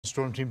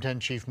Storm Team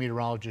 10 Chief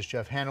Meteorologist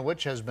Jeff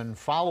Hanowich has been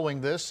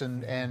following this,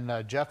 and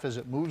Jeff, as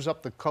it moves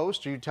up the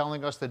coast, are you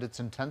telling us that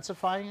it's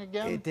intensifying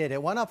again? It did.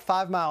 It went up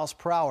 5 miles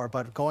per hour,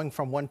 but going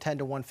from 110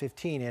 to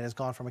 115, it has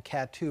gone from a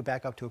Cat 2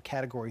 back up to a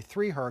Category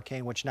 3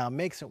 hurricane, which now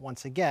makes it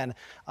once again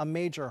a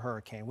major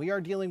hurricane. We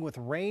are dealing with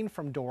rain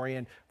from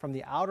Dorian from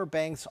the Outer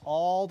Banks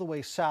all the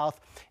way south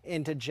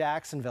into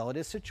Jacksonville. It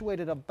is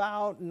situated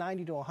about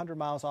 90 to 100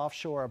 miles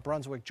offshore of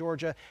Brunswick,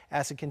 Georgia,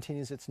 as it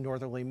continues its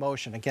northerly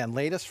motion. Again,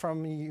 latest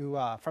from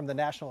the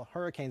National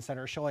Hurricane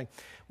Center showing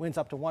winds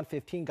up to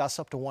 115, gusts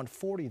up to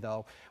 140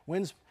 though.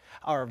 Winds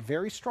are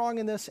very strong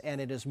in this,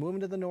 and it is moving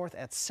to the north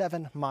at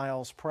 7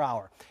 miles per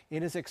hour.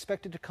 It is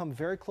expected to come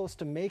very close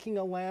to making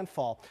a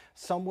landfall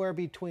somewhere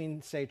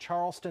between, say,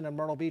 Charleston and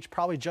Myrtle Beach,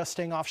 probably just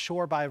staying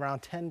offshore by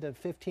around 10 to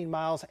 15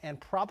 miles, and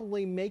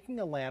probably making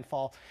a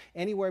landfall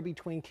anywhere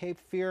between Cape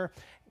Fear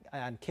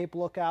and Cape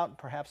Lookout,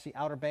 perhaps the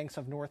Outer Banks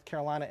of North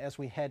Carolina as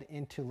we head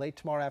into late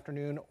tomorrow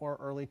afternoon or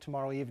early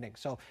tomorrow evening.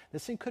 So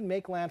this thing could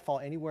make landfall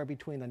anywhere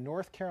between the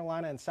North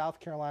Carolina and South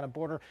Carolina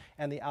border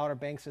and the Outer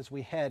Banks as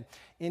we head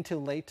into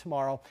late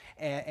tomorrow.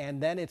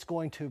 And then it's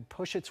going to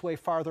push its way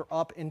farther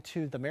up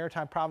into the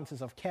maritime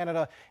provinces of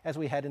Canada as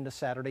we head into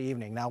Saturday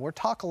evening. Now, we're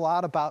talking a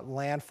lot about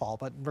landfall,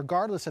 but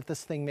regardless if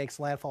this thing makes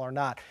landfall or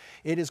not,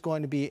 it is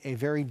going to be a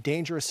very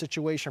dangerous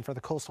situation for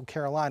the coastal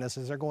Carolinas,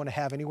 as they're going to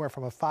have anywhere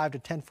from a 5 to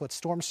 10 foot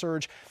storm surge.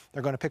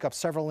 They're going to pick up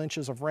several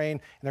inches of rain,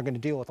 and they're going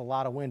to deal with a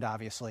lot of wind,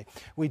 obviously.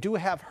 We do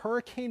have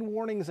hurricane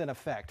warnings in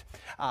effect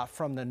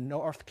from the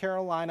North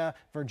Carolina,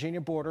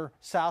 Virginia border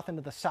south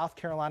into the South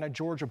Carolina,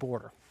 Georgia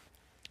border.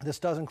 This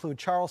does include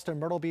Charleston,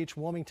 Myrtle Beach,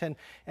 Wilmington,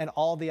 and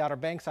all the Outer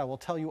Banks. I will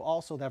tell you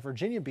also that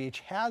Virginia Beach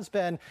has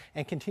been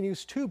and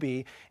continues to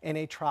be in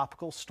a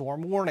tropical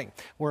storm warning.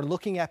 We're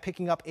looking at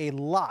picking up a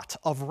lot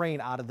of rain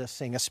out of this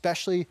thing,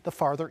 especially the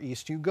farther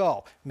east you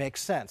go.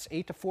 Makes sense.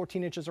 8 to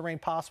 14 inches of rain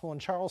possible in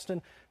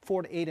Charleston,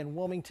 4 to 8 in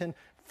Wilmington,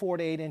 4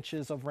 to 8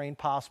 inches of rain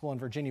possible in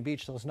Virginia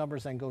Beach. Those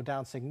numbers then go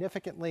down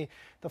significantly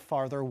the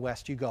farther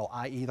west you go,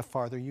 i.e. the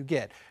farther you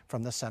get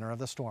from the center of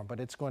the storm. But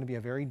it's going to be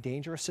a very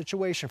dangerous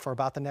situation for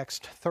about the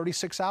next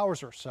 36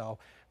 hours or so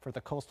for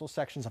the coastal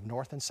sections of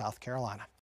North and South Carolina.